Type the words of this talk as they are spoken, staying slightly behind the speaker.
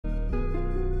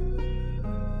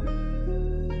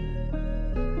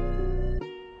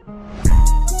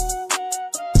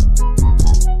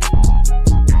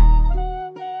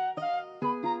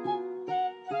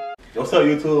What's up,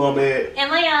 YouTube? I'm Ed.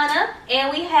 And Miyona.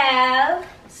 And we have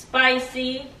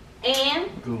Spicy and...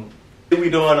 Cool. We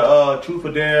doing truth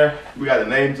or dare. We got the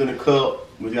names in the cup.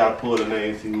 We gotta pull the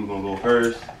names, see who's gonna go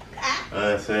first.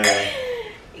 I'm saying.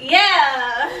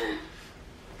 Yeah.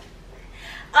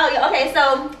 Oh, okay,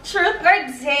 so truth or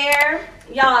dare.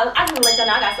 Y'all, I just want to let y'all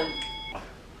know I got some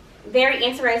very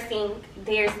interesting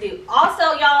dares to do.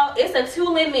 Also, y'all, it's a 2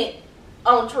 limit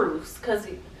on truths. Because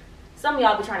some of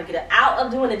y'all be trying to get out of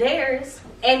doing the dares.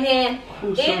 And then...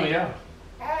 Who's some of y'all?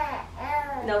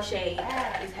 No shade.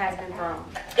 It has been thrown.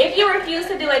 If you refuse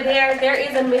to do a dare, there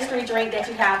is a mystery drink that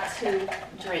you have to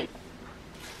drink.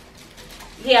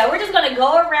 Yeah, we're just gonna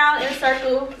go around in a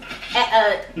circle at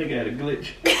a... Nigga had a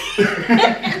glitch.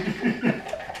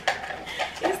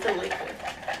 It's the liquor.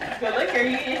 The liquor,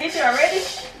 you hit you already?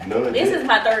 No, This is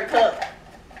my 3rd cup.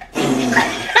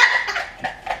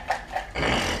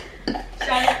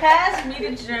 Trying to pass me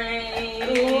the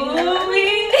drink.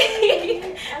 Ooh-wee.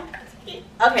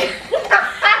 Okay.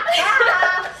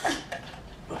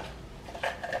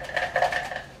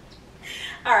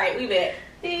 All right, we back.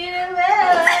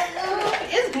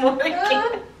 It's morning.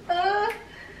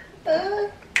 Oh,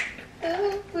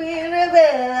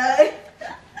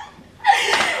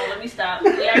 let me stop. We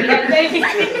already had a baby.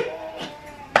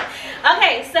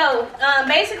 Okay, so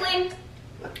basically,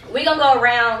 we gonna go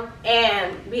around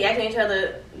and be asking each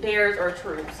other dares or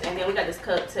truths, and then we got this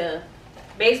cup to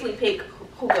basically pick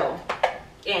who go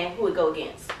and who would go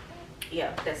against.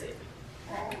 Yeah, that's it.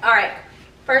 All right,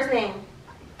 first name.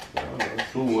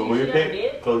 Ooh, when you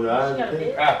pick, close your eyes. And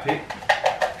pick. I pick.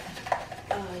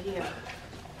 Yeah.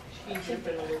 She's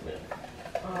tripping a little bit.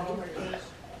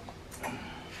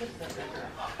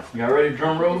 Y'all ready?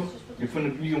 Drum roll? You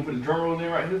gonna put the drum roll in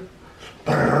right here?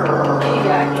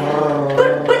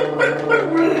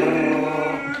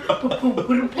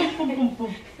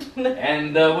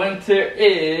 And the winter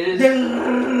is...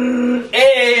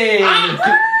 Hey!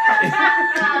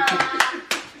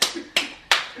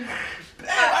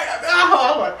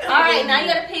 Alright, now you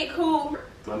gotta pick who's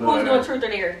doing truth or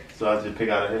dare. So I just pick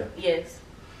out of here? Yes.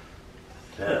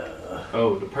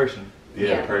 Oh, the person.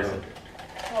 Yeah, the person.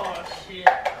 Oh, shit.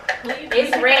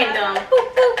 It's random.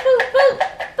 Boop, boop, boop, boop, boop.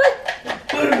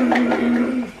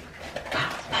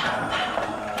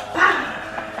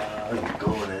 Let's go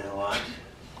in there and watch.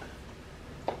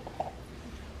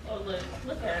 Oh,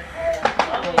 look at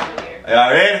her. All the way over here.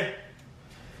 Y'all ready?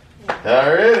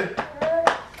 Y'all ready?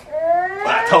 I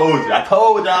told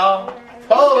y'all.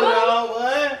 Told y'all,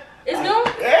 what? It's new?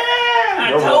 Yeah! I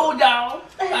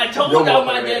told y'all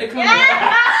my daddy come here.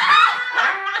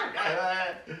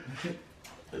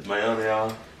 It's my own,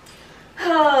 y'all.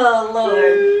 Oh,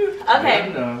 Lord. Okay,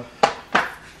 No.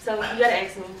 so you gotta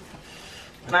ask me.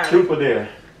 Mine. Truth or dare?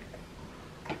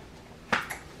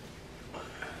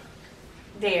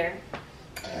 Dare.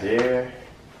 Dare.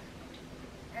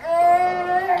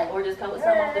 Or just come with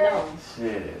something off the dome.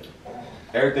 Shit.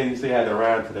 Everything you say had to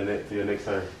rhyme to your next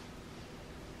turn.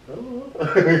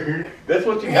 That's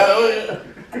what you got on here.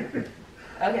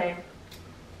 Okay.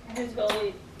 Who's going to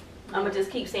lead? I'm gonna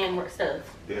just keep saying more stuff.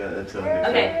 Yeah, that's your next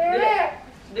Okay.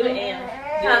 Do the and.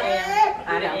 Do the and.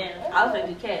 I know. I was gonna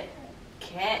do cat.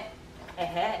 Cat. A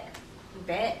hat.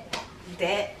 Bat.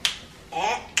 Dat.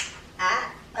 At.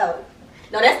 I. Oh.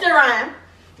 No, that's the rhyme.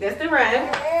 That's the rhyme.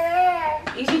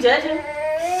 Is you judging? I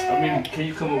mean, can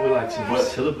you come up with like some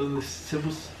syllables?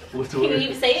 What's the Can you word?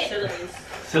 even say it?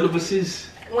 Syllabuses?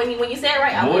 When you say it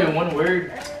right, I More will. than one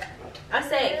word? I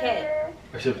said cat.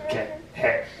 Or should cat,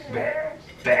 hat, bat,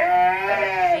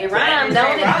 bat. It rhymes,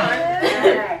 don't it?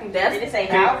 That's Did it say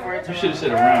how for it to You should have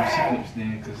said a rhyme sequence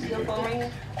then, cause Your phone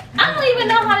ringing? I don't even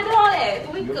know how to do all that.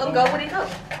 We go with it go.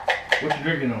 what you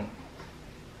drinking on?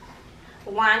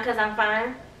 Wine, cause I'm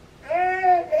fine.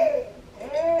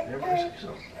 Everybody say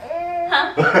so.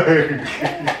 Huh? Everybody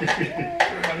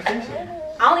say so.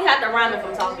 I only have to rhyme if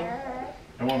I'm talking.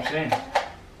 That's what I'm saying.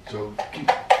 So keep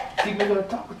me gonna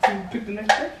talk until you pick the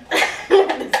next person.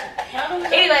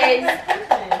 Anyways,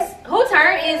 whose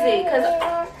turn is it? Cause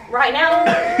right now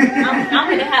I'm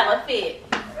gonna have a fit.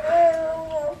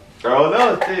 Oh,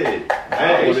 no, it's it.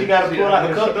 Hey, she gotta pull out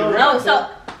the cup though.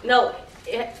 No.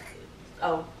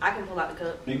 Oh, I can pull out the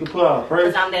cup. You can pull out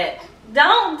first. Cause I'm that.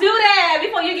 Don't do that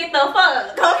before you get the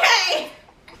fuck. Okay.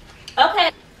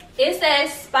 Okay. It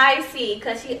says spicy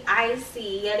cause she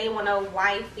icy. Yeah, they want a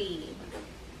wifey.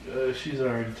 She's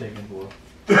already taken, boy.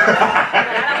 But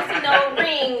I don't see no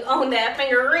ring on that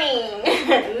finger ring.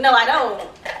 No, I don't.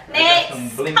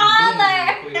 Next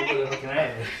caller.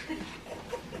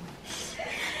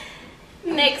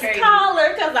 Next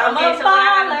caller, cause I'm a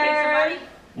baller.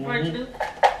 What'd you do?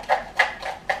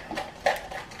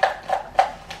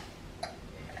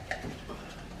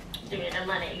 Give me that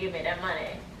money. Give me that money.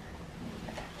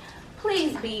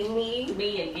 Please be me.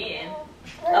 Me again.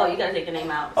 Oh, you gotta take the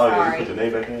name out. Oh, yeah, Sorry. you put the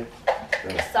name back in?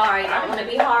 Yeah. Sorry, I don't want to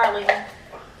be Harlan.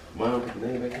 Mom, put the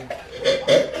name back in?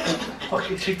 What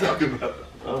is she talking about?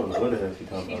 I don't know what the hell she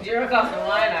talking She about. jerked off the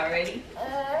wine already.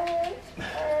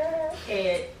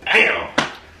 And Damn!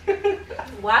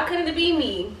 Why couldn't it be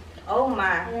me? Oh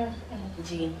my.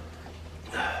 G.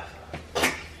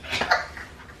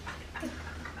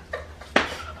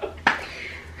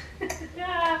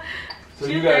 So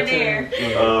you got there.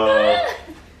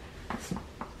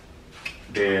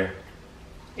 There.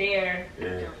 There.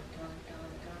 Yeah.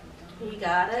 He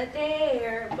got a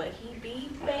dare, but he be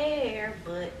fair,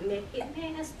 but make it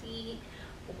nasty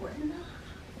or not.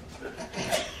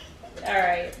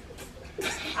 Alright.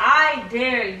 I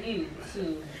dare you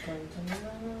to.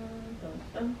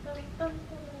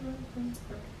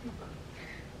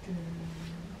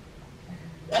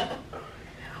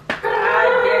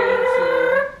 I dare you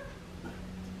to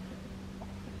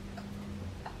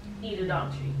eat a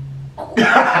dog treat.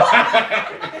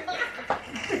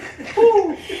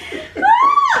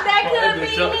 That could that be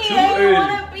bitch me. up too I didn't early.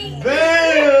 want to be.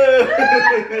 Damn!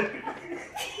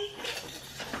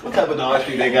 What type of dog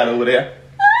treat they got over there?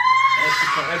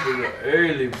 That was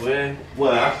early, boy.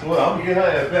 Well, I swear, I'm gonna get her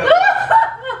ass better.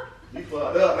 You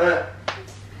fucked up, man.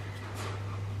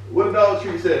 What the dog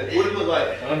treat said? What it look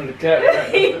like? Under the cap,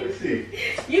 right? Let me see.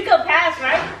 You can pass,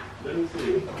 right? Let me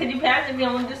see. Can you pass if you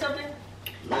don't want to do something?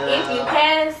 If you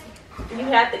pass, you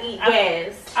have to eat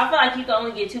gas. I feel like you can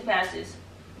only get 2 passes.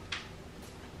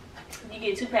 You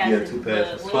get 2 passes. Yeah, 2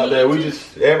 passes. but when Fuck you that. get We two-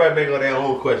 just everybody make all their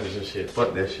own questions and shit.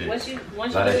 Fuck that shit. Once you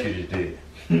Like that do shit it, you just did.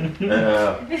 And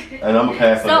I'm gonna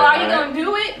pass on So that. are you gonna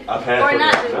do it I pass or on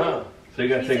not that. do it? No. So you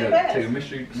gotta You take too a fast.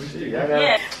 mystery. Yeah, I got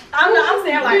yeah. I'm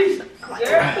saying like,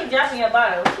 Girl, keep dropping your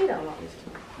bottle. she don't want this.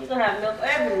 You're gonna have milk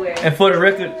everywhere. And for the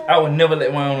record, I would never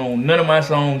let one on none of my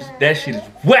songs. That shit is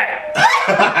whack.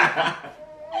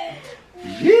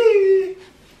 Yeah.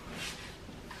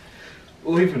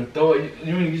 Oh, he finna throw it.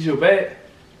 You wanna get you a bag?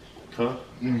 Huh?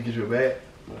 You wanna get you a bag?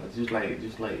 Just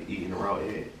like eating a raw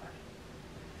egg.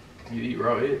 You eat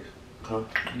raw eggs? Huh?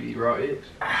 You eat raw eggs?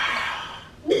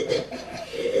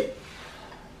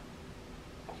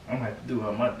 I'm gonna have to do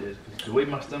all my dishes because the way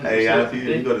my stomach Hey, is y'all set see,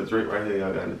 today- you got a drink right here.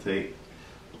 Y'all got to take.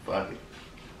 Fuck it.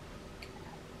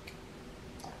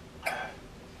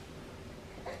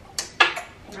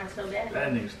 Not so bad.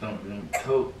 That nigga's stomach gonna be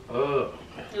toe up.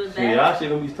 It was See, bad. y'all shit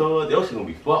gonna be stored. Your shit gonna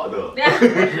be fucked up.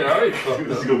 Shit already fucked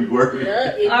This up. gonna be working.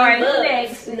 Alright, who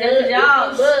next? Next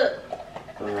job.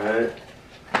 Alright.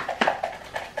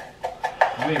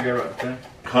 You ain't grab out the thing.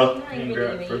 Huh? You ain't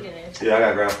really even eating this. Yeah, I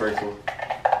gotta grab first one.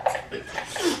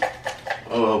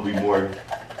 Oh, it'll be more.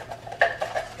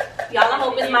 Y'all, I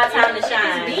hope it's my time to If it's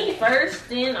shine. me first,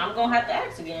 then I'm gonna have to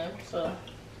ask again. So.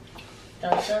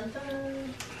 Dun, dun,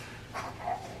 dun.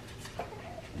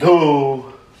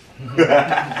 Go.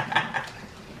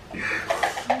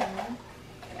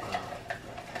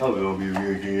 Oh, it'll be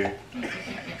me again.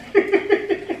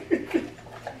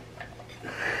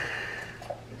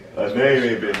 A name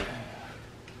ain't been.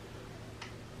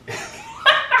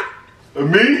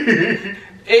 Me?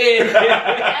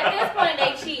 At this point,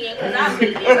 they cheating because I'm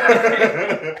beating.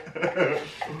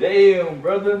 Damn,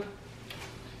 brother.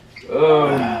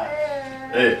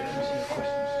 Hey.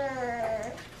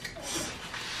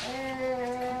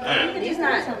 These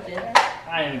not something.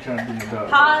 I ain't trying to do my dog.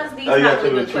 Pause. These Oh, you not gotta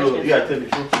tell really me good the truth. questions. You gotta tell me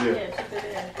the truth. Yeah. Yeah, check it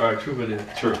in. Alright, true for this.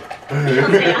 True.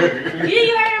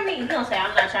 You heard me. He gonna say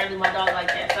I'm not trying to do my dog like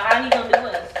that. So how he gonna do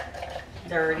us? I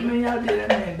Dirty. mean, y'all did that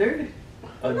man dirty.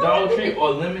 A dog treat or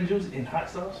lemon juice in hot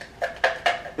sauce?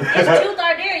 It's truth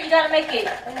or dare. You gotta make it.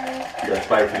 You got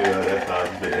spicy there. That's how you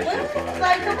say that shit fun.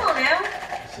 Like, come on now.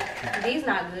 These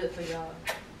not good for y'all.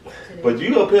 But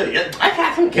you up here, I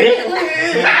got some kids.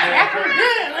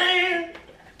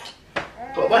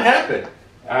 But what happened?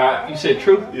 You said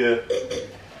true? Yeah.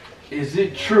 Is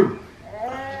it true?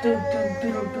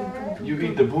 You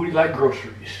eat the booty like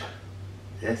groceries.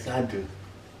 Yes, I do.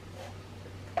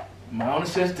 My honor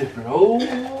says different. Oh. Might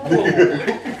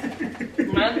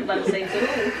be about to say too.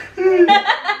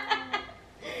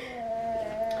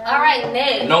 All right,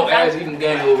 next. No ass eating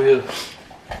gang over here.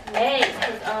 Next,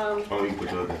 cause Oh, you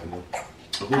put yours in there. I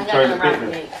Who's got turn them to right pick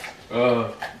next.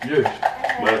 Yes.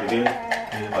 Mine again?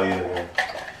 Yeah. Oh, yeah.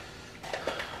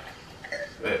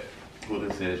 Hey, who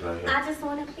this is right here? I just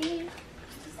wanna be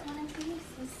so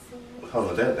Hold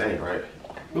on, that ain't right.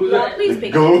 Who's Y'all, that? please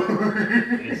pick. Go.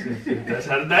 That's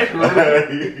how the dice roll.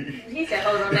 He said,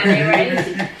 hold on, that ain't right.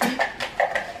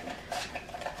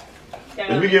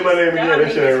 If we get my name again,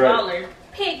 that shit ain't right.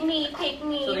 Pick me, So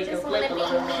they can just just want to be me.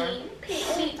 Pick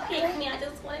me, pick me. I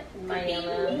just want to be me.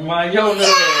 Miyona.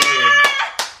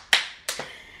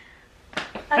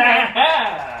 Oh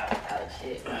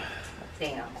shit.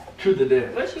 Damn. Truth or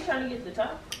dare? What's she trying to get to the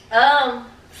top?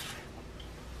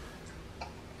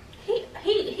 He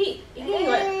ain't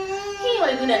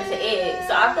want to do nothing to Ed,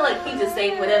 so I feel like he just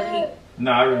say whatever he.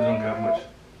 No, I really don't got much.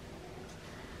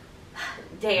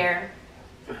 Dare.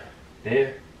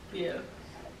 Dare? Yeah.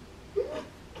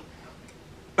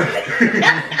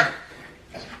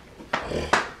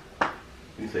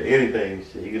 You say anything,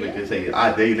 shit. You can just say,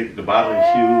 I dare you look at the bottom of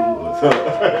the shoe or something.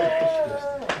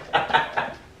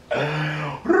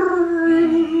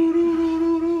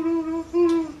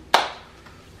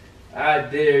 I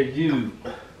dare you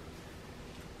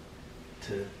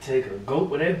to take a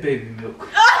gulp of that baby milk.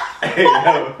 Hey,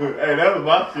 that was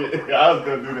my shit. I was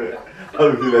gonna do that. I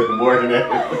was gonna do that the more than that.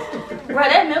 Bro,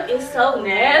 that milk is so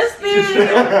nasty.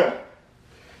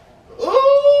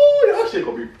 Ooh, that shit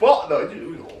gonna be fucked though.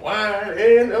 You wine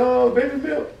and baby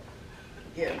milk.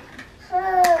 Yeah. I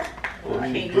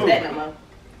can't use that no more.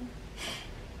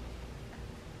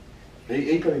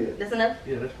 He put it in. That's enough?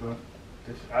 Yeah, that's fine.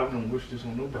 I wouldn't wish this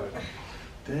on nobody.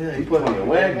 Damn, he put it in a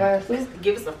wine glass too? Just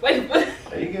give us a flavor.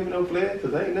 Hey, you give me no flavor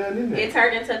because ain't nothing in there. It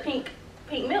turned into pink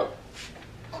milk.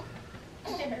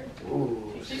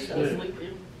 Ooh, She's so shit.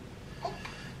 sleepy.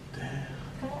 Damn.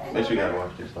 Make sure you gotta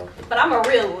watch this stuff. But I'm a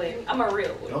real one. I'm a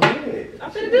real one. Go ahead.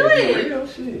 I'm finna do it. Real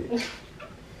shit.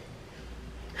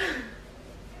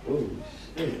 Ooh,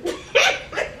 shit.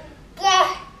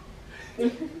 You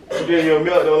getting your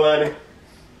milk though, Lonnie?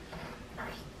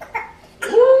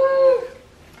 Woo.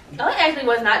 Oh, it actually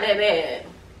was not that bad.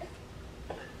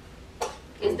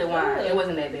 It's the wine. It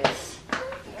wasn't that bad.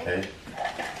 Okay.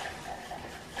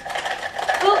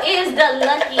 Who is the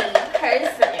lucky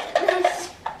person?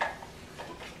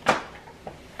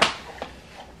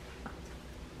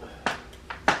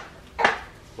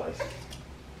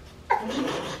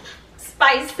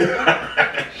 Spicy.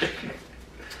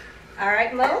 All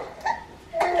right, Mo.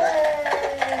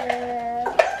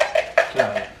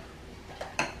 Sorry.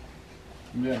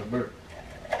 You got a burp.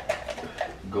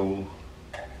 Go.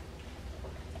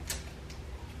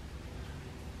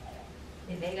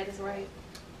 Did they got this right?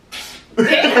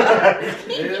 Yeah.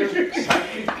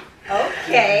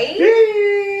 Okay.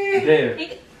 There.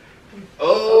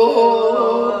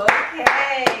 Oh.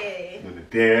 Okay.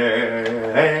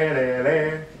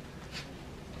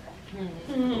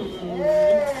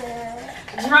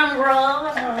 Drum roll. I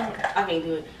can't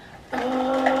do it.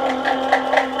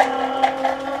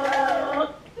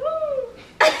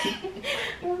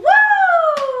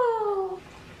 Woo!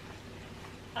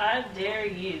 I dare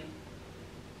you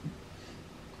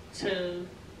to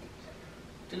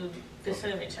do the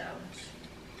cinnamon challenge.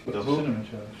 The who? Cinnamon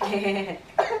challenge.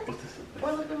 What's this?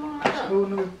 What was the mom? Oh,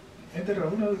 no. Ain't that a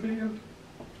whole nother video?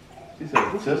 She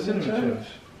said, What's the cinnamon challenge?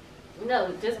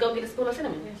 No, just go get a spoon of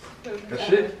cinnamon. That's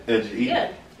it? Did you eat?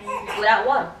 Yeah. Without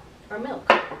water or milk.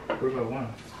 What about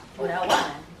wine? Without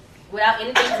wine. Without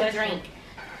anything to drink.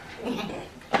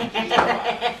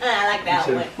 I like You that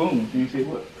said one. spoon. Can you say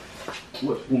what?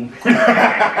 What spoon? A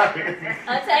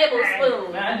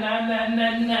tablespoon.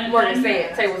 Nah. Morgan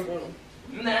said tablespoon.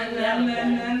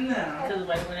 Nah. Cause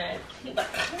like when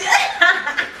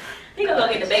He gonna go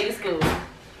get the baby spoon.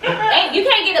 Ain't, you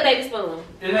can't get a baby spoon.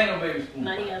 It ain't no baby spoon.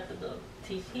 no, he got the little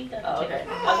teaspoon. He got the Oh, okay.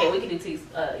 tablespoon. Okay, we can do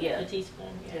yeah. The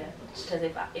teaspoon. Yeah. Because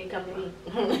if it come to me,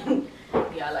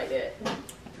 yeah, I like that.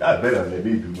 I bet I let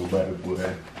me do no matter what. I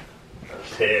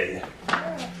tell you.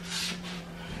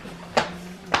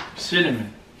 Cinnamon.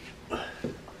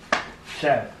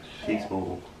 Challenge.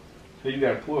 Teaspoon. So you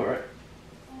gotta pour, right?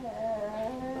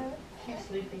 He's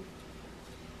sleepy.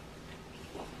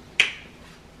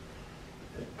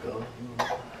 Go.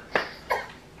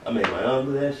 I made my aunt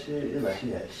do that shit. It's like she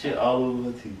had shit all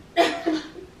over her teeth.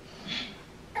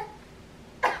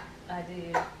 I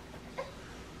did.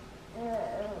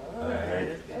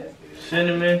 Alright.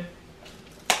 Cinnamon.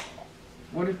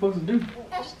 What are you supposed to do?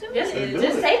 Just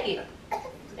take it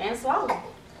and swallow.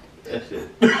 That shit.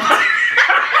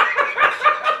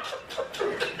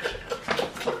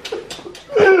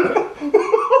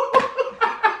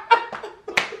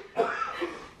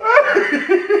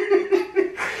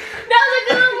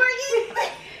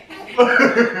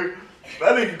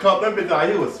 That nigga caught that bitch out.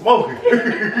 He was smoking.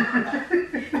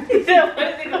 He said, what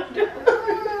is he gonna do?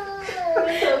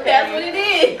 That's what it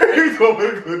is. He's what he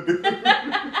gonna do.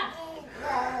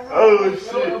 Oh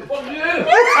shit. Fuck yeah.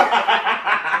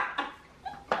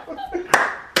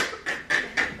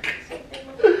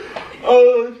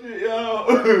 Oh shit, y'all.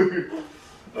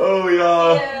 Oh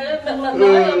y'all. Yeah, my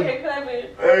over here clapping.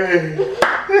 Hey.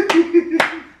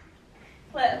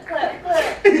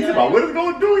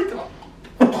 go do it.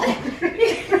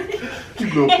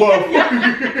 Keep little puff.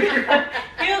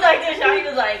 He was like this, y'all. He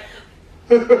was like,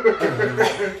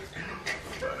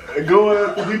 Go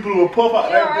after people who puff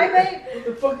out you alright, babe? What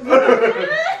the fuck is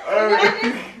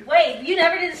that? Wait, you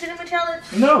never did the cinnamon challenge?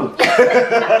 No.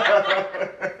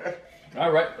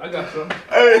 All right, I got some.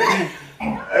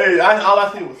 Hey, all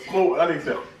I see was smoke. I didn't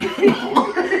say.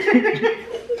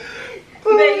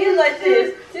 Man, you like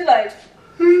this. She like,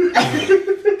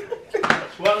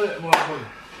 Swallow that motherfucker.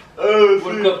 Oh,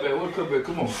 What shit. cup at? What cup at?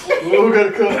 Come on. Well, we got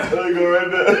a cup. There you go right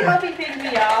you there. hope he picked me,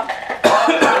 y'all.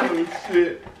 Oh,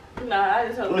 shit. Nah, I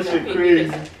just hope That you shit don't pick crazy.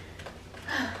 me.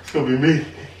 It's gonna be me.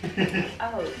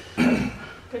 Oh.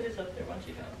 Put this up there once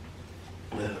you go.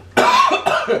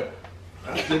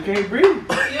 I still can't breathe.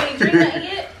 You ain't drink nothing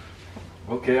yet?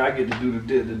 Okay, I get to do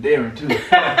the daring too.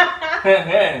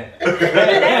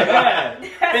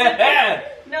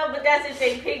 No, but that's if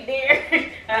they pick there.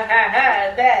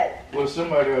 That. Well,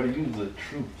 somebody ought to use the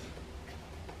truth.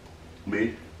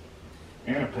 Me?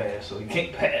 Aaron passed, so he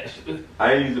can't pass.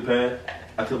 I ain't use the pad.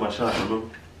 I took my shot, remember?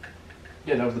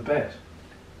 Yeah, that was the pass.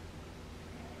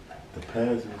 The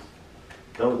pads was.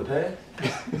 That was the pad?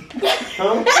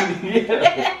 Huh?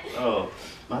 Yeah. Oh.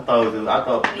 I thought it was. I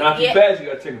thought. Now, if you pass, you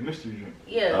gotta take a mystery drink.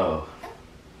 Yeah. Oh.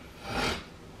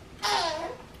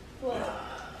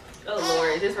 Oh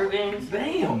Lord, is this revenge?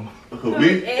 Damn. Who,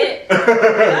 me? Ed.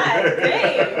 God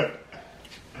damn.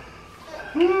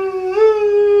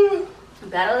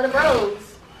 Battle of the Bros.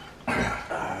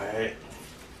 Alright.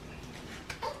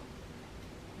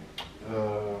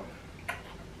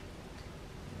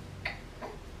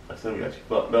 I said we got you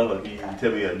fucked up. Like you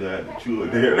tell me I had to chew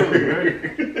it there.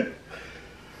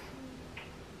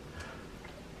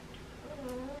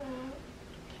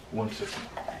 1 second.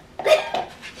 Let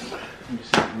me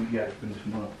see. We gotta finish,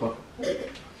 motherfucker.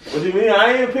 What you mean? I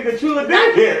ain't even pick a chew it there.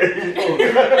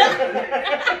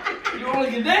 You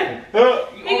only get that. Huh?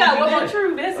 He got one more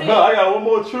true, that's it. No, I got one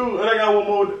more true, and I got one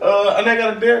more, and I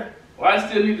got a dare. Well, I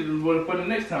still need to do one for the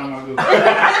next time I go.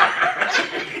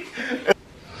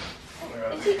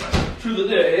 Truth or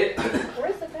dare, Ed?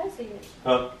 Where's the passage?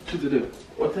 Huh? Truth or dare?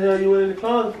 What the hell you went in the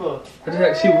closet for? I just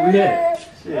had to see what we had.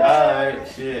 Shit, alright,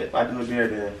 shit. I do a dare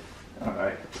then.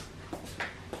 Alright.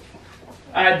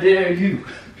 I dare you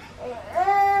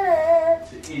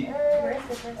to eat. Where's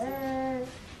the passage?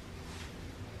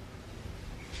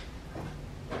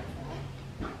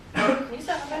 You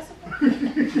saw the passage?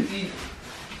 To eat.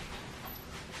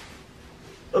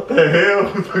 What the hell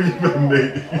are you gonna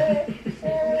make?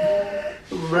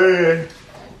 Man.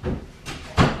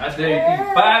 I dare you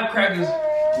to eat 5 crackers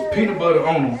with peanut butter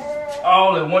on them,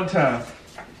 all at one time.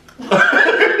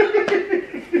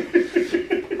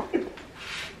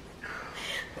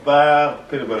 5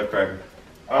 peanut butter crackers.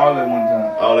 All at one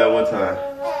time. All at one time.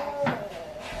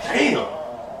 Damn.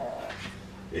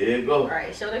 There you go.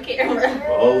 Alright, show the camera. A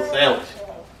whole sandwich.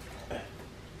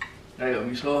 That got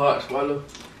me so hot, swallow.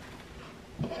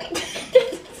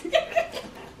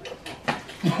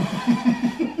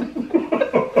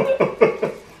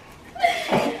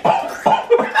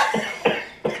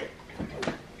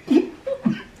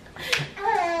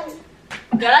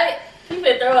 Got it? You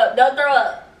finna throw up. Don't throw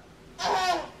up.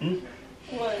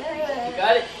 What? You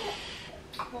got it?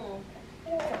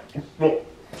 Oh,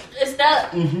 It's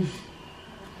stuck. Can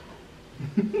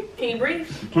you breathe?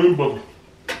 peanut butter.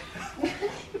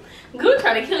 Good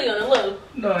trying to kill you on the low.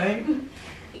 No, I ain't.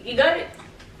 You got it?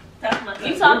 That's my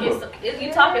You talking so you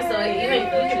ain't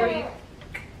good to breathe.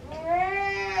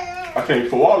 I can't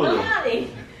swallow them. Nobody.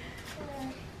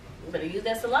 You better use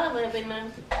that saliva up in there.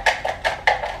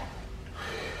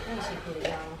 Let me see put it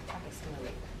down. I can smell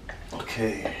it.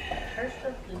 Okay. Her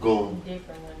stuff is Go.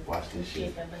 different when Watch this she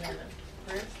shit. get that banana.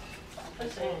 First,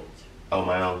 what's that? Oh,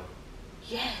 my own.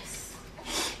 Yes.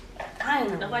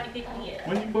 Finally. Nobody picked me yet.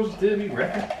 When you supposed to still be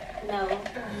rapping? No,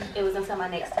 it was until my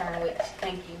next turn, which,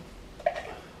 thank you.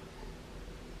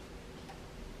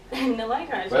 Nobody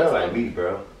trying to Well, show like something. me,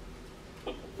 bro.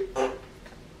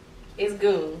 It's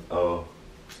goon. Oh.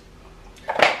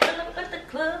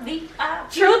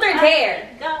 Truth or dare?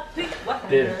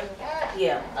 Dare.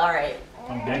 Yeah, alright.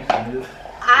 I'm gangster, nigga.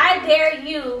 I dare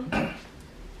you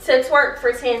to twerk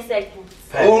for 10 seconds.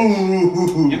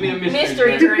 Ooh. Give me a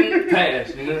Mystery drink.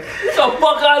 Pass, nigga. What the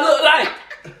fuck I look like?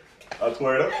 I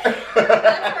swear it up.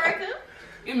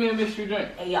 Give me a mystery drink.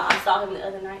 Hey, y'all, I saw him the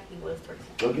other night. He was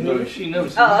twerking. Okay. No, she never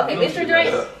seen Oh, okay, no mystery shit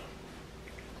drink. like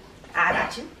that. I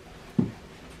got you.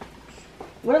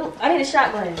 What? I need a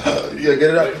shot glass. Yeah, get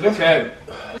it out. Let's have it.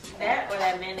 That or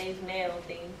that mayonnaise nail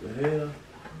thing. The hell?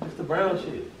 It's the brown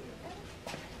shit.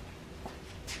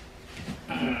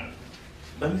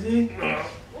 Let me see.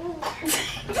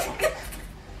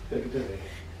 Look at that. You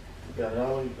got it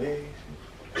all in your bags.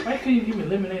 Why can't you give me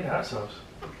lemonade hot sauce?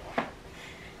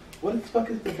 What the fuck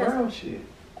is the brown shit?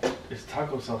 It's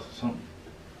taco sauce or something.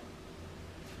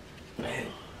 Man,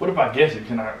 what if I guess it?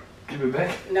 Can I give it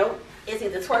back? Nope. It's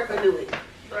either twerk or do it.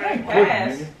 Right, Twerking,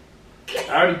 pass. nigga.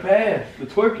 I already passed the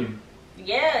twerking.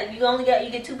 Yeah, you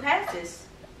get 2 passes.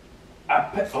 I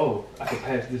can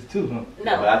pass this too, huh? But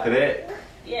No. after that,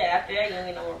 Yeah, after that you don't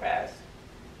get no more pass.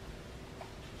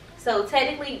 So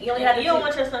technically, you only have to. You don't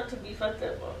want your stuff to be fucked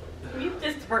up. You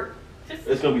just twerk. Just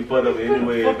it's gonna be fucked up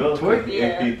anyway it goes. Twerk?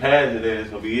 If he passes it, then it's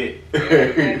gonna be it. yeah,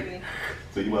 exactly.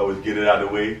 So you might always get it out of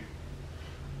the way. You know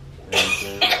what I'm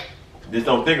saying? Just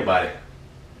don't think about it.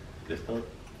 Just don't.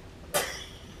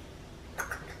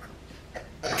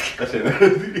 That's it.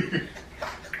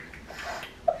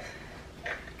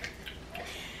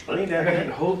 I need I that. got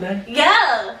the whole thing.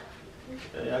 Yeah.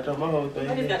 Yeah, I dropped my whole thing.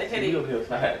 I just got a headache. You up here,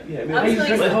 so yeah, I'm Hey, you too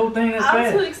took the whole thing that's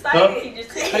I'm too fast. excited. You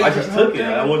just I just took it.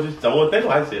 I want to think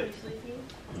what I said.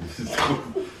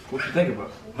 What you think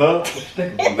about? Huh? What you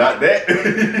think about? Not that.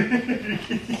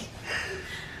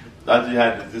 I just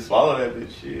had to just swallow that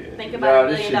bitch shit. Think about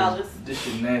Nah, $1 billion. This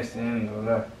shit nasty. I ain't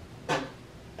gonna lie.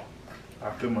 I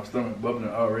feel my stomach bubbling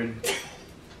already.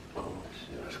 Oh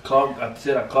shit. It's clogged. I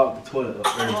said I clogged the toilet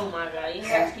up early. Oh my god, you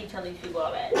have to keep telling these people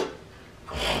all that.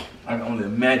 I can only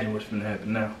imagine what's gonna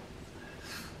happen now.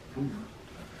 You'll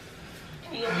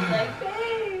be like,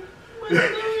 babe, what's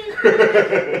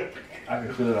doing? I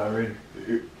can feel it already.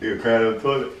 You crying on the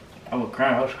toilet? I was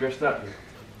crying. I was stressed out.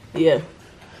 Yeah.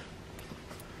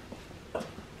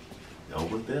 Don't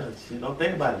put that shit. Don't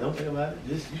think about it. Don't think about it.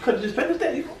 You could have just finished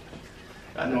that.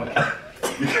 I know it.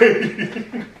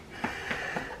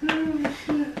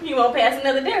 You won't pass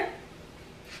another dare.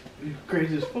 You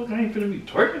crazy as fuck. I ain't finna be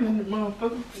twerking in this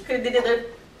motherfucker. You could have did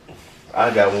it. I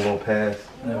got one more pass.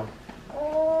 No.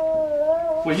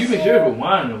 Well, you mix yours with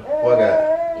wine though. What I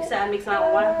got? You said I mix mine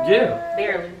with wine? Yeah.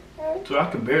 Barely. So I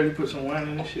could barely put some wine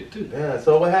in this shit too. Yeah,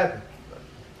 so what happened?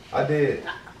 I did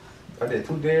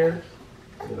 2 dares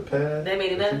with a pass. That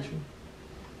made it better?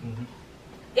 Mm-hmm.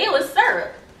 It was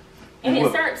syrup. And What?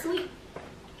 it's syrup sweet.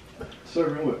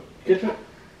 Serving what? Ketchup?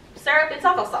 Syrup and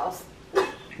taco sauce.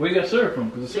 Where you got syrup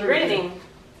from? Cause The grenadine.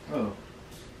 Oh.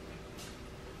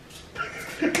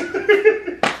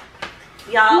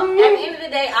 Y'all, at the end of the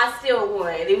day, I still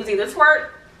won. It was either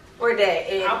twerk or that.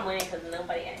 And I'm winning because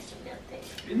nobody asked me nothing.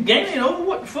 The game ain't over.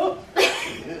 What the fuck? Yeah,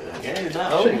 it's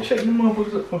not over. Shake the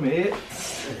motherfuckers up for me, Ed.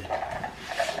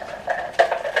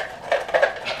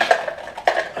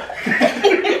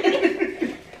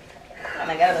 I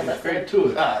got it. Straight to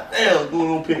it. Ah, damn, who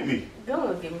don't pick me?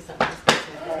 Go give me something.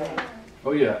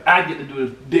 Oh yeah, I get to do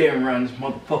this damn around this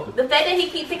motherfucker. The fact that he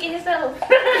keep picking himself.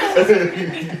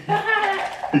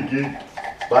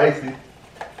 Spicy.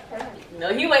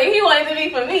 No, he wanted to be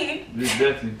for me. This is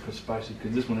definitely for spicy,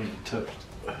 cause this one ain't touched.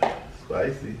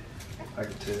 Spicy. I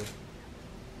can tell.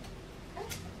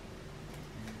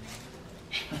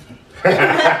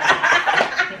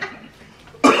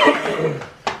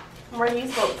 Marie, you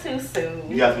spoke too soon.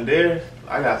 You got some dares?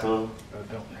 I got some.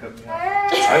 Don't help me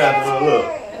out. I got some. Look.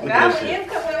 Look at God, that when shit.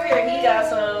 you come over here, he got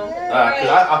some. Cause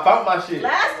I found my shit.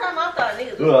 Last time I thought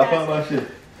niggas Look, was I found my shit.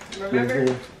 Remember?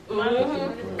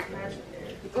 Mm-hmm.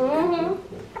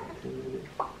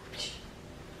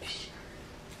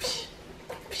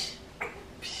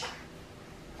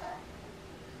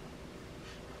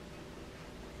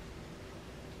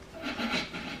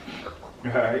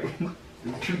 Alright.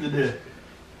 The truth of that.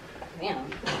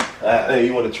 Damn. Hey,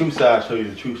 you want the true side? I'll show you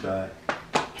the true side.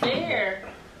 There.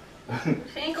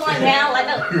 She ain't going down like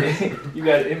a. You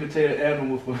gotta imitate an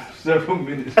animal for several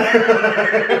minutes.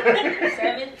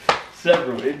 7?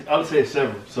 Several. I'll say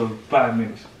several. So 5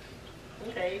 minutes.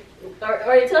 Okay.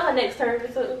 Or until her next turn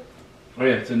or so. Oh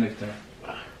yeah, till next time.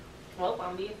 Well,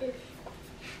 I'm being fish.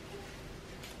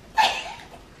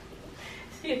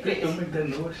 She a Don't bitch. make that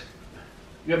noise.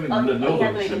 You gotta make Oh, the you have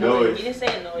to noise. make The the noise. noise. You didn't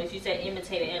say a noise, you said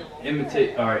imitate an animal.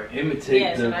 Imitate. All right. Imitate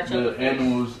Yes, and I chose the fish.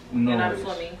 animal's noise. And I'm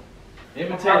swimming.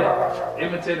 Imitate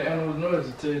the animal's noise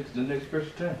until it's the next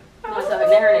person's turn. No, it's not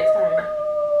her next turn.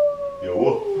 Yo,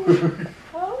 whoa.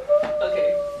 Okay.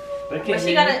 They can't But she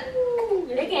hear gotta. you.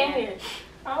 They can't hear.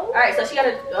 Alright, so she got a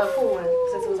full one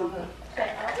since it was on her.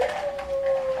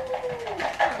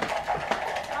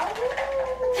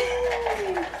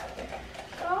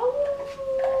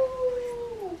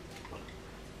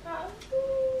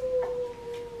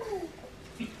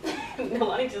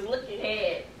 Nobody just looking.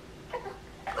 Head.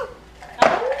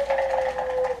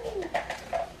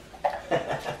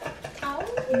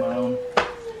 Mom.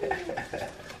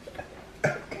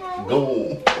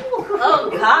 Go.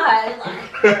 Oh God.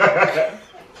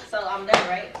 So I'm done,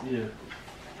 right? Yeah.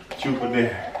 Truth or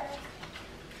dare?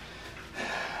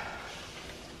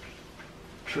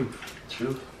 Truth.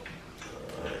 Truth.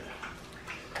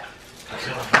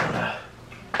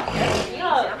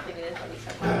 Yeah. I'm thinking this will be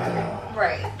something.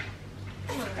 Right.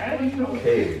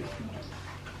 Okay.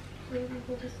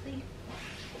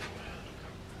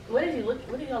 What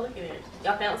did y'all looking at?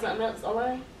 Y'all found something else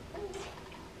online?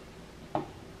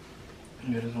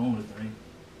 Yeah, that's the only thing.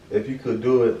 If you could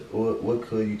do it, what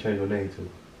could you change your name to?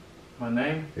 My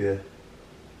name? Yeah.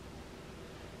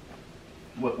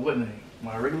 What name?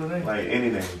 My regular name? Like any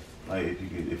name. Like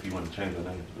if you want to change your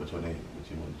name, what's your name? What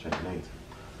you want to change your name to?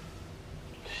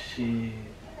 Shit.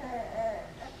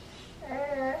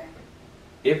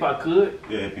 If I could,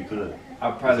 Yeah, if you could.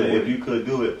 I probably So would. if you could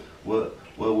do it, what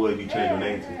would you change your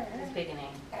name to? Just pick a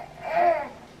name.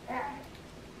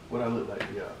 What I look like,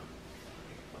 y'all.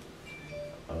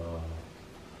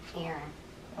 Aaron.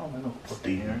 I don't know.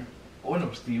 Steve. Aaron. Oh,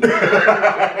 no, Steve. What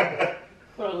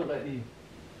I look like to you?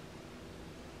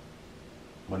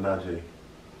 Manaje.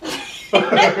 I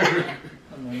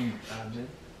don't know. Ajay.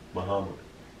 Muhammad.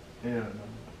 Yeah, no.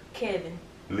 Kevin.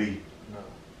 Lee. No.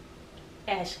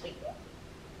 Ashley.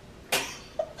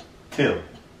 Tim.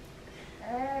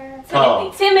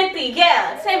 Timothy.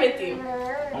 Yeah, Timothy. I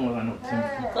don't know if I know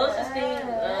Timothy. Closest thing,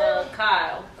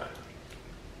 Kyle.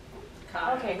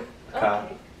 Okay. Kyle.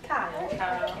 Okay. Kyle.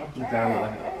 I look down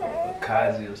like a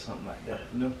Kazi or something like that.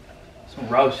 You know? Some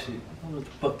raw shit. I don't know what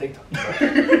the fuck they talking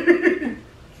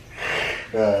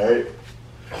about. Alright.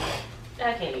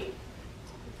 Okay.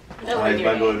 No, Alright, if I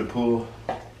go to the pool.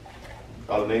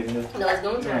 All the names in there? No, it's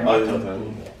going to turn. Oh, it's your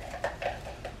turn.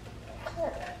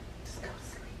 Just go to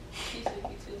sleep. She's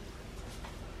sleepy too.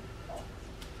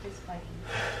 It's fighting.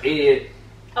 Ed.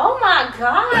 Oh my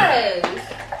gosh.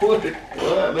 What, man?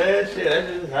 Shit, that's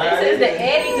just how This it is the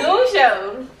Eddie Goon Show.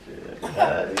 Shit, that's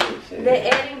how it is, shit. The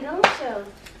Eddie Goon Show.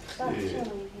 Stop Yeah.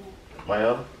 showing me My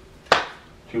other?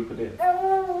 Truth or dare?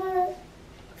 here.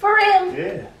 For real?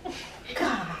 Yeah.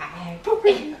 God.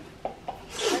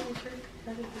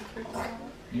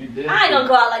 You did. I ain't gonna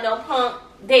go out like no punk.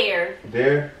 Dare.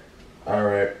 Dare?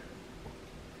 Alright.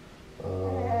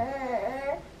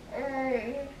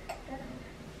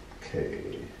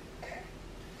 Okay.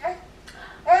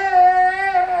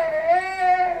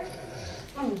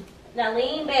 Now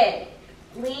lean back.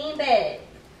 Lean back.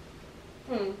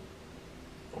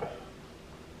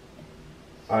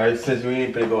 Alright, since we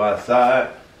ain't gonna go outside,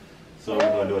 so we're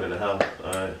gonna do it in the house.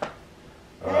 Alright.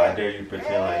 I dare you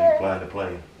pretend like you flying the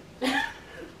plane.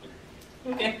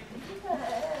 Okay.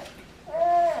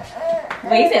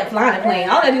 Well, he said flying a plane.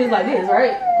 All I do is like this,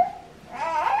 right?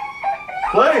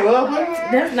 Plane, well, plane?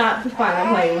 That's not flying a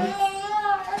plane.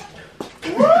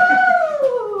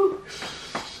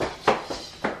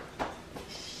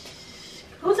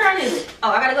 Whose turn is it?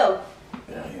 Oh, I gotta go.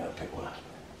 Yeah, you gotta pick one.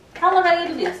 How long I gotta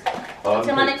do this? Oh,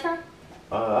 Until my next turn?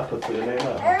 I could put your name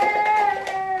out.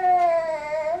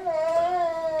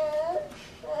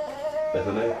 That's a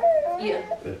name? Yeah.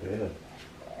 Yeah.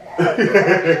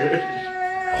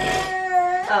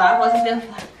 Oh, I wasn't still.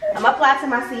 I'm apply to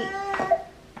my seat.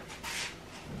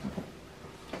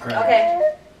 Okay.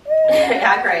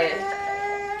 I crashed.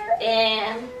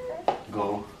 And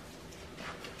Go.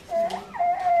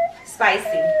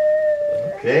 spicy.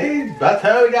 Okay, by the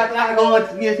time we got time going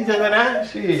against each other now,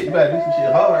 shit, you better do some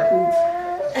shit hard too.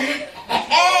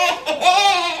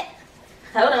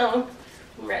 Hold on.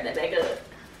 Wrap that back up.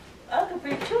 Oh,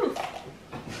 complete truth.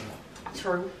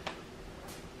 True.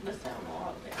 Let's tell them all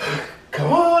of that.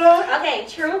 Come on now. Okay,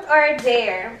 truth or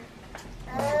dare?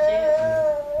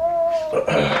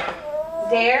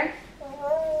 Dare?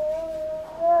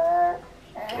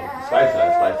 Slice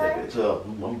that bitch up.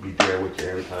 I'm gonna be there with you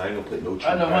every time. I ain't gonna put no truth. I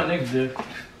know my out. niggas did.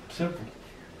 Simple.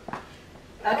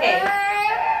 Okay.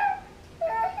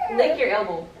 Lick your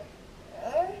elbow. I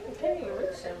can't even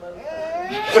reach that motherfucker.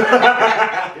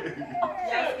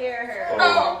 Y'all scare her.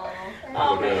 Oh.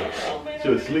 Oh, man. She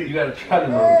was asleep. You gotta try to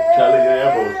know. Try to lick your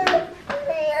elbows.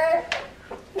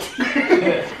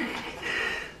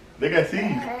 They can see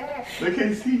you. They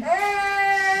can't see.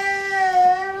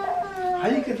 How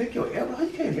you can lick your elbow? How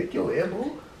you can't lick your elbow?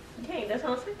 You can't, that's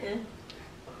what I'm saying.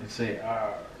 They say,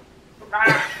 ah.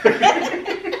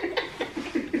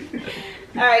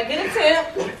 Alright, get a tip.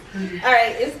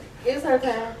 Alright, it's her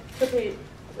time to pick.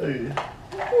 Hey.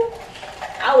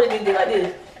 I would have did it like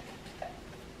this.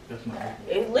 That's not right.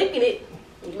 It's licking it.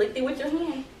 You licked it with your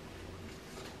hand.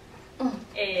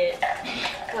 Ed.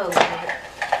 Oh, man.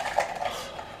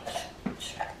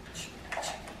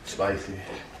 Spicy.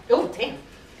 Oh, damn.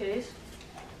 Fish.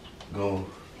 Go.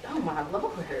 Oh, Oh my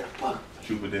lord.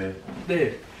 Truth or dare?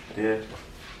 There. Dare.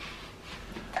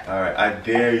 Alright, I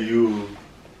dare you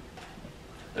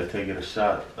to take it a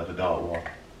shot of the dog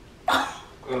water.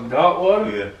 Dark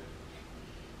water? Yeah.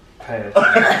 Pass.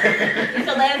 It's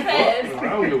the last pass. I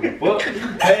don't give a fuck.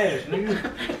 Pass,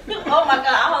 nigga. Oh my god,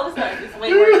 I hope it's not this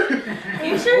way worse.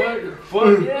 You sure?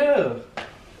 What the fuck,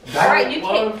 yeah. Alright,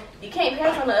 you can't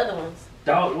pass on the other ones.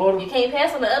 Dark water? You can't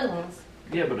pass on the other ones.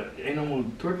 Yeah, but ain't no more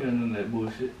twerking in that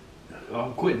bullshit.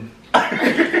 I'm quitting. You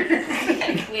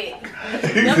can't quit.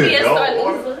 Don't be a star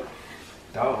loser.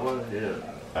 Dark water,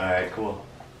 yeah. Alright, cool.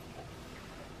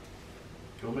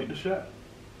 Go make the shot.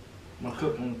 My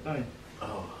cup on the thing.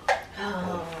 Oh.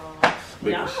 Oh.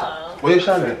 Make Y'all. a Where you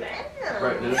shot at?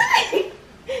 Right there.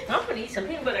 I'm gonna eat some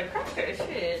peanut butter crackers.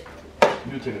 Shit.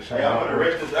 You take a shot. Hey, I'm gonna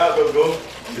rest this out though, go.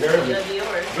 You heard me? That'll be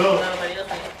yours. Go. Nobody else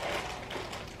needs.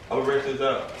 I'm gonna rest this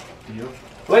out.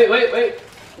 Wait.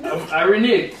 I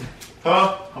reneged.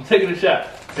 Huh? I'm taking a shot.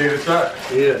 Take a shot?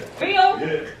 Yeah. Rio?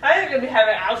 Yeah. I ain't gonna be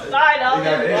having it outside all It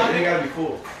day. gotta be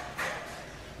full.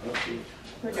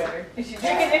 Look at her. Is she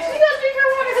drinking it? She gonna drink her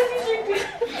water because she's drinking.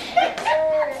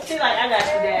 She's like, I got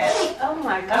you, Dad. Oh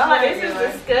my That's god, what this they're is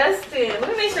doing. disgusting. Let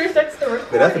me make sure it starts to record.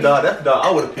 Yeah, that's the dog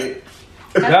I would have picked.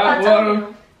 Dark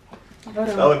water.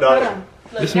 That was dog.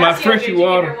 Look, This is now my she over there Frenchie drinking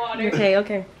water. her water.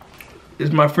 Okay. This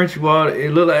is my Frenchie water.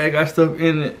 It look like I got stuff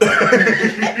in it.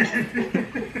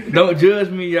 Don't judge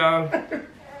me, y'all.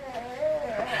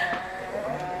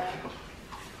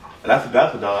 That's the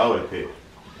dog I would have picked.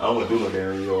 I don't want to do no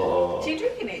damn real. She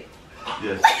drinking it.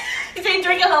 Yes. She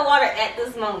drinking her water at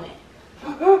this moment.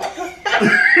 I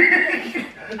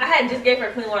had just gave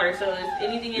her clean water, so is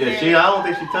anything in Yeah, there? I don't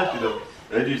think she touched it though.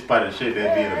 They just spotted the shit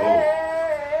that be in the bowl.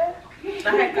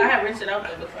 I had rinsed it out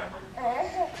though before.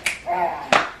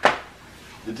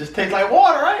 It just tastes like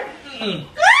water, right?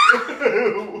 What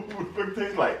the fuck it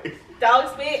tastes like?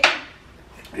 Dog spit.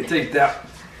 It tastes that,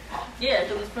 Yeah,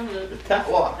 because it's from the. It's tap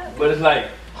water. but it's like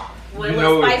With you a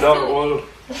know little it's spice dark to it. water.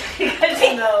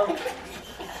 No.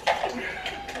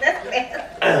 That's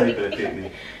nasty. You better take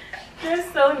me.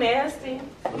 That's so nasty.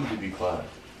 Let me just be quiet.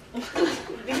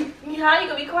 How you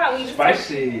gonna be quiet when you just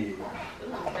Spicy.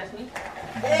 That's me.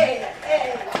 Hey.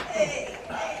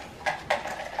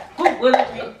 What did it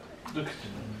do? Look at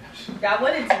I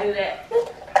wanted to do that.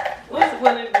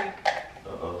 What did it do?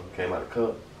 Uh-oh, came out the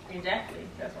cup. Exactly.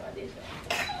 That's what I did.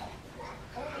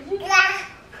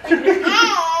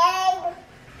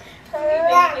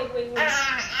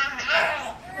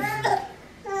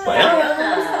 Wait.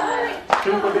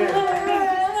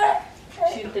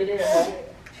 Shoot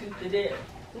it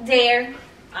in. Dare.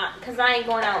 Cause I ain't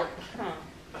going out.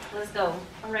 Let's go.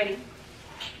 I'm ready.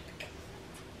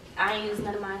 I ain't used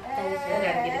none of my things. I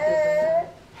gotta get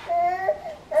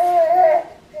it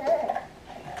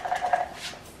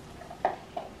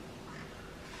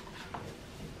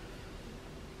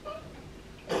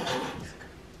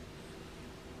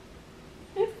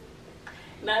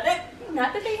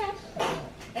Not that they have.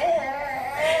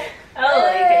 Oh,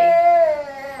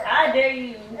 okay. I dare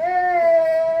you.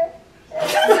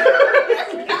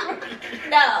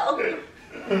 No.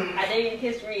 I dare you to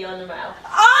kiss Ree on the mouth.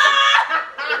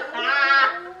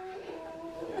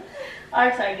 I'm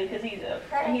excited because he's up.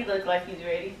 And he looks like he's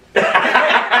ready.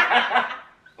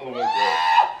 Oh my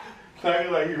god.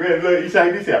 Talking like you ready. Look, you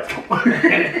saying this out.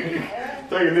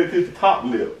 Talking this his top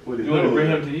lip. With his You want to nose. bring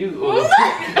him to you? Or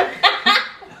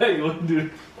hey, you want to do?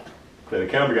 But the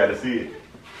camera got to see it.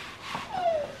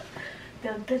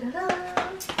 Dun, dun, dun,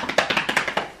 dun.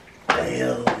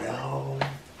 Damn, no.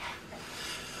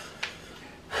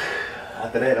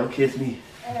 After that, don't kiss me.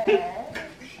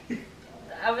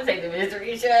 I'm gonna take the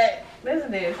mystery shot.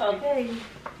 Listen to this. Okay.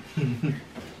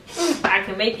 I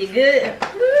can make it good.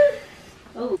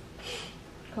 Oh.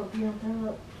 Coffee on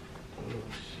top. Oh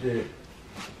shit.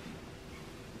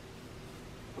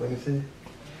 Let me see.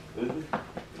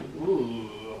 Ooh.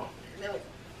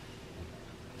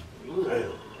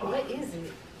 Damn. What is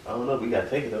it? I don't know. We gotta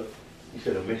take it though. You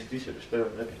should have missed. You should have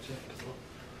stirred. Let me check.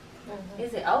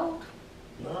 Is it old?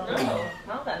 No. No, I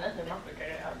don't got nothing in my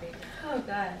refrigerator out there. Oh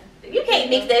god. You can't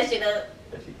mix that shit up.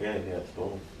 Yes, you can. You have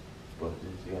spoons. But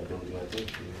you gotta do what you gotta do.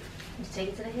 Just take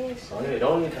it to the head. Oh yeah,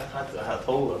 don't even. I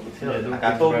told her. I'm gonna tell Yeah, you. don't Like I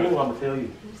think told about you, it. I'm gonna tell you. You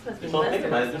supposed to be Just don't think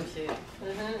mustard about or it. some shit.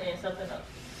 And something else.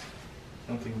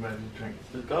 Don't think about this drink.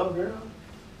 Just go, girl.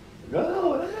 Go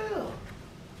now.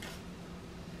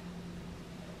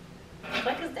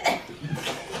 What is that?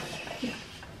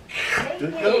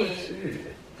 Just Hey. go.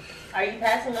 Shit. Are you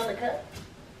passing on the cup?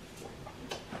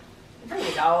 Bring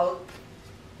it, dog.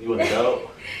 You wanna go?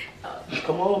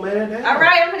 Come on, man. Damn. All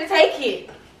right, I'm gonna take it.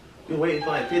 You waiting for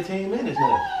like 15 minutes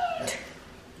now.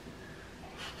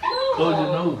 Close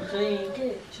your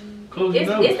nose. Close your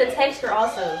nose. It's the texture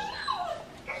also.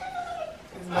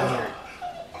 It's mustard.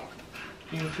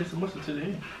 You ain't taste the mustard to the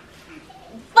end.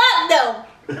 Fuck no!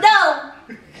 No!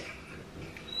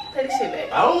 Take the shit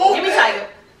back. I don't want Give me that. Tiger.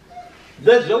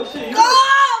 That's your shit.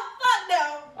 Oh, fuck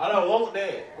no! I don't want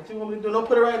that. What you want me to do? Don't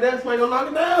put it right there. Somebody gonna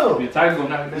knock it down. Your tiger gonna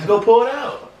knock it Just down. go pull it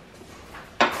out.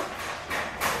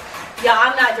 Y'all,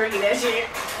 I'm not drinking that shit.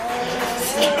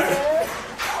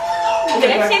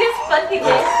 That shit is fucking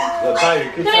nasty. Look,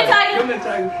 Tiger. Come here, Tiger. Come here,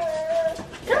 tiger.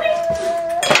 Come here.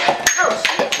 Oh,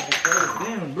 shit.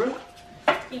 Damn, bro.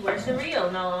 He works the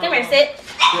real. No. Come here, sit.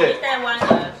 Sit. That wine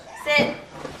glass. Sit.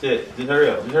 Sit. Just hurry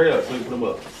up. Just hurry up so you put them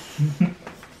up.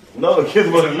 No, the kids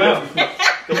want to mouth.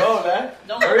 Come on, man.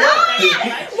 Don't Hurry worry. up.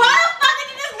 Why the fuck did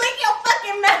you just lick your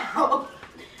fucking mouth?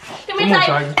 Come here, Come on,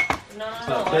 Tiger. tiger. No.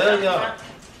 Tell y'all.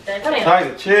 Come here.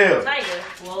 Tiger, chill. Tiger.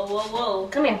 Whoa, whoa, whoa.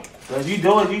 Come here. What you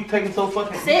doing? You taking so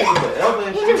fucking Sit. forever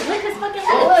and He shit. just licked his fucking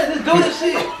Oh, lip. what? Just do this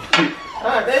shit.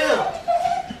 God damn.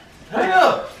 Hurry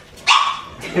up.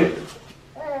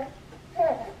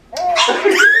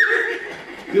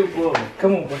 Good boy.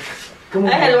 Come on, boy. Come on.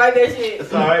 I had to wipe that shit.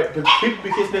 It's alright. People be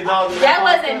kissing their dogs. That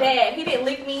wasn't bad. He didn't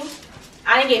lick me.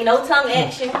 I didn't get no tongue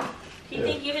action. He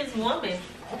think you his woman.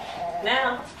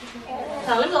 Now.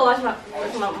 So let me go wash my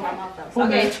mouth out.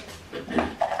 Okay.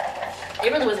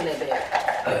 It really wasn't that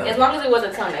bad. As long as it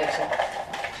wasn't tongue action.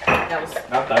 That was. I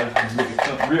thought it was looking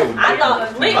something real. I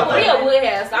thought Leo would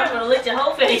have. So I'm I'm gonna lick your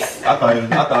whole face. I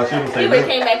thought she was He saying would have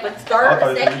came back with I third,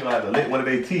 thought you second. were like to lick one of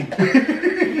their teeth.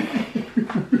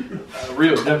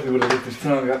 Real definitely would have licked his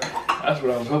tongue out. That's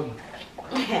what I was hoping.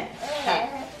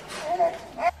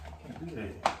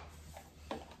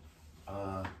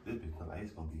 This big fella,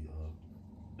 it's gonna be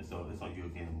it's on you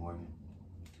again in the morning.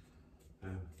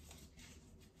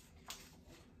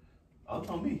 Oh, it's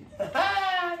on me.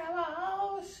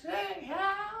 Oh shit,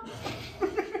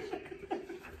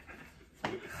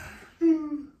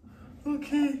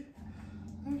 Okay.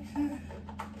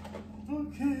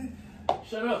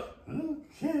 Shut up.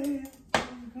 Okay.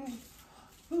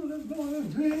 Who that's gonna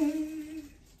be?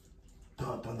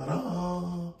 Dun dun dun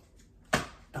dun.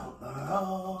 Dun dun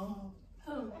dun.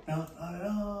 Who? Dun dun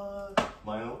dun.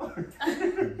 My own.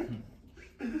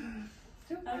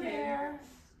 There.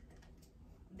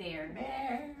 There.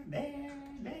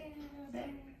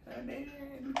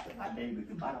 My name is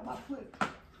the bottom of my foot.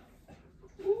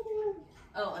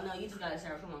 Oh, no, you just got to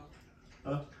shower. Come on.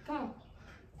 Huh? Come on.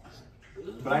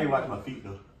 But I ain't watching my feet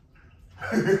though.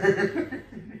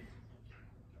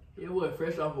 It was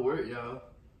fresh off of work, y'all.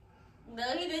 No,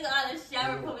 he didn't go out of the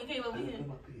shower before we came over here.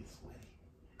 My feet is sweaty.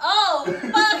 Oh,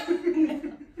 fuck.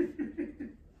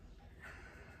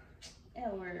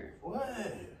 Edward, What?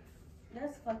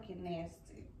 that's fucking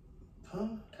nasty. Huh?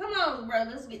 Come on, bro.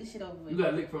 Let's get this shit over with. You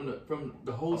got licked from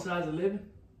the whole size of living?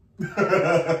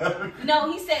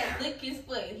 No, he said lick his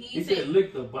foot. He said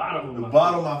lick the bottom of The my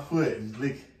bottom of my foot is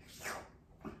lick.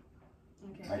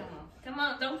 Okay, come on. Come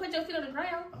on. Don't put your feet on the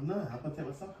ground. I'm not. I'm gonna take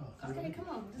my sock off. Okay, come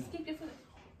on. Just keep your foot.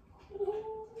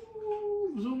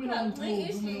 Ooh, zoom in Look, on lick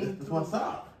your zoom in. shit. That's my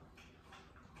sock.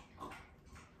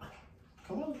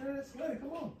 Come on, girl. That's sweaty.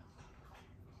 Come on.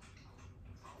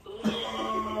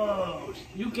 Oh,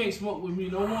 you can't smoke with me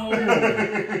no more.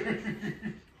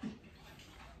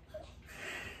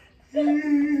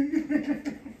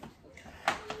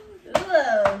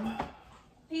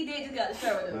 He did just got the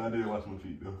shower No, though. I did wash my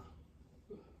feet though.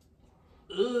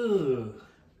 Ugh.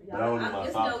 But I don't know Y'all, my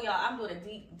just socks. know y'all, I'm doing a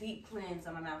deep cleanse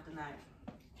on my mouth tonight.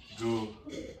 Good.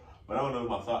 But I don't know if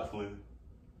my socks clean.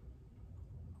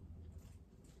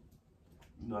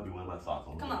 You know I be wearing my socks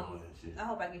on. Come on. And shit. I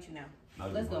hope I get you now. No,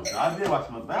 Let's go. I did wash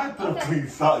my. I put Okay. clean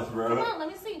socks, bro. Come on, let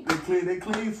me see. They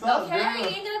clean socks, Okay, bro. you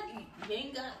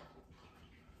ain't got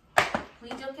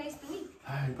plead your case to me.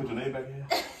 You put your name back here.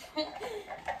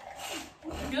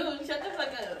 Dude, shut the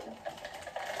fuck up.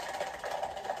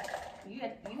 You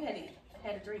had to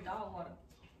drink dog water.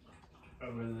 I'd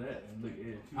rather that than look at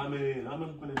it. How many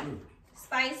gonna do?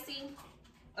 Spicy.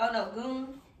 Oh no,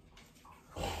 goon.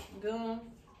 Goon.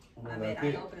 My bad, I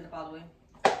didn't open it up all the way.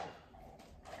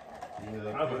 I was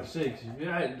about to say, 'cause if I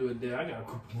had to do it there, I gotta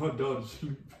put my daughter to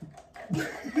sleep.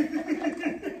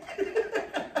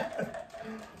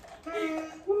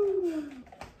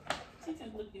 She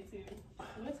just looked at you.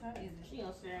 What time is it? She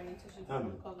gonna stare at me until she Tell me.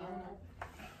 put the color on.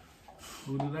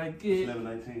 Who did I get?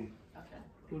 11:19. Okay.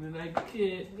 Who did I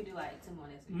get? We can do like 2 more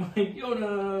this week.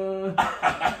 Miyona.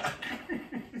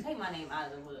 Take my name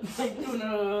out of the book.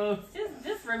 Miyona.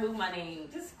 Just remove my name.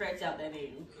 Just scratch out that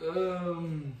name.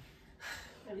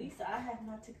 At least I have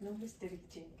not taken no mystery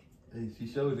check. Hey, she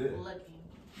showed it. Lucky.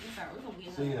 It's alright. We're gonna be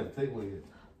in She ain't have to take one yet.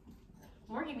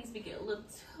 Morgan be speaking a little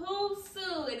too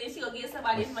soon, and then she gonna get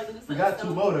somebody. Somebody do something. We got so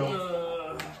 2 more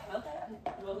though. Okay.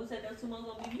 Well, who said those 2 more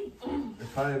gonna be me?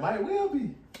 It probably might will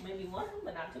be. Maybe 1,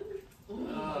 but not 2.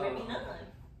 Maybe none.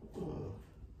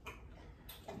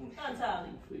 I'm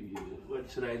telling you.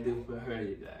 What should I do for her,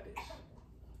 you guys?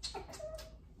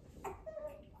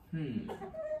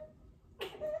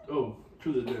 Oh,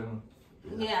 truth is there, huh?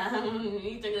 Yeah,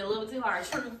 you thinking a little bit too hard.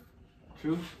 True.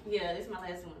 True? Yeah, this is my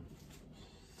last one.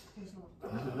 This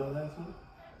is your last one?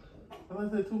 I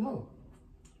said 2 more.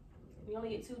 You only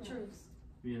get 2 truths.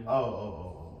 Yeah.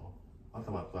 Oh. I'm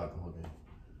talking about throughout the whole game.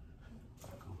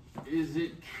 Is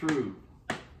it true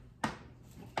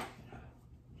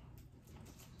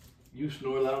you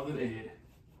snore louder than Ed?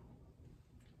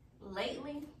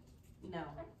 Lately, no.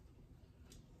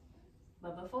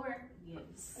 But before,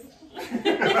 yes.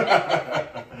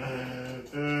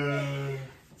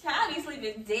 Child be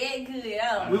sleeping dead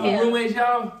good. We were roommates,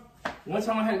 y'all. One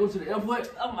time I had to go to the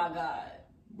airport. Oh my God.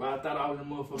 But I thought I was in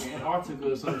motherfucking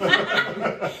Antarctica or something.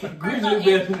 Grizzly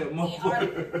bear in that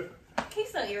motherfucker.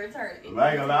 He's so irritated. I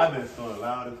ain't gonna lie, I've been snoring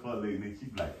loud as fuck lately. She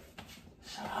be like,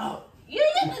 Shut up. You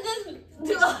need to just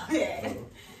do all that.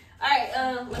 Alright,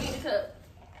 let me get the cup.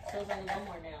 So it's only 1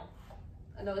 more now.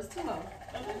 No, it's 2 more.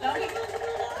 no,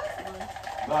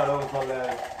 that was my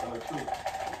last truth.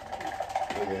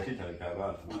 Oh, yeah, she trying to count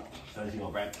out. So she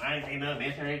gonna brag, I ain't seen no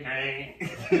mystery train.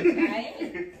 Alright.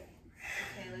 Okay,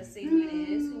 let's see who it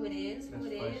is. Who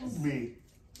it is. Me.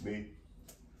 Let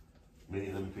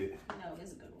me pick. No,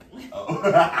 it's a good one. Oh.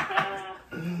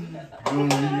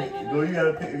 Go, you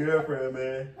gotta pick your girlfriend,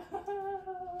 man.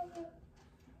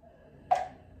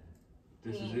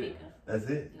 This is it. That's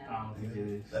it? No. I don't think it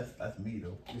is. That's me,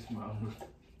 though. It's my own.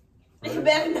 It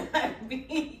better not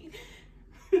be.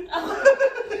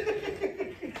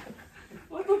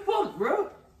 What the fuck, bro?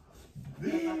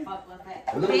 It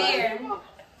look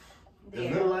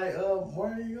like, why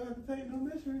are you gonna take no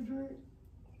mystery drink?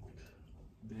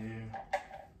 There.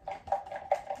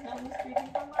 No mystery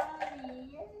for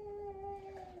mommy.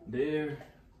 There.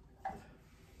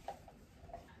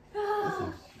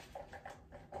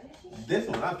 This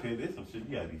one I picked, this some shit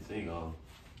you gotta be sing on.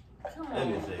 Come Let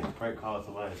me on. say, prank call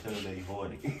somebody and tell them they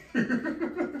horny.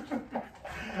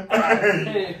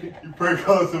 You prank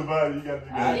call somebody, you gotta do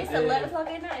that. It's 11 o'clock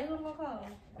at night. Who am I gonna call?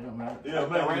 It don't matter. Yeah,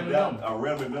 man, a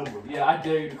random number. Yeah, I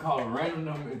dare you to call a random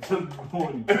number and tell them you're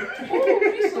horny. Oh,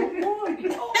 he's so horny.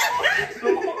 Oh, he's so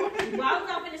horny. Well, I was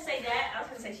not gonna say that. I was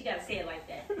gonna say she gotta say it like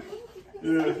that.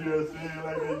 Yeah, she gotta say it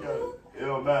like that. You gotta, it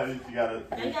don't matter, you gotta.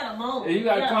 Now you gotta moan. Yeah, you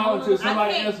gotta call until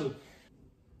somebody I can't. answers.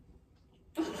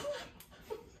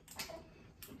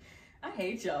 I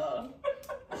hate y'all.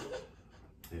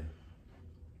 Yeah.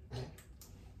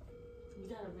 You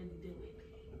gotta really do it.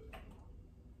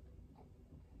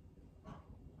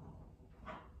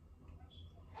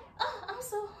 Oh, I'm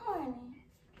so horny.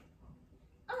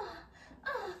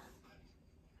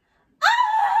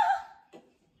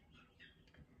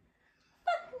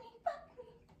 Fuck me.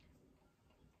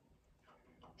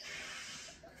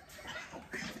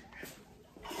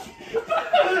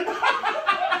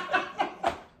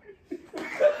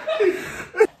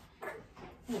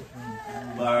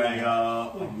 Alright,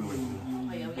 y'all.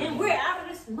 And we're out of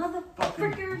this motherfucker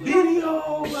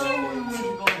Video,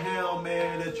 go hell,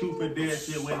 man. The truth or dare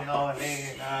shit went all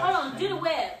in. Hold on, do the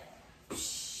web.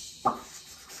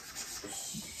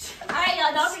 Alright,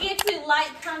 y'all. Don't forget to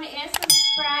like, comment, and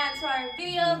subscribe to our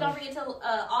video. Don't forget to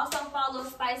also follow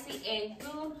Spicy and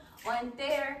Goon on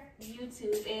their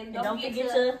YouTube. And Don't forget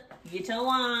to get your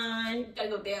wine. Gotta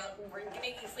go down. We're gonna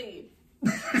see.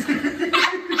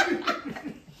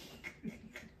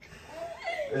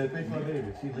 Hey, pick my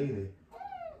baby. She leaning.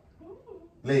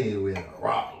 Lay with it.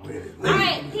 Rock with it.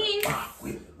 Alright, peace. Rock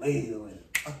with it. Lay with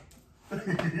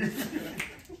it.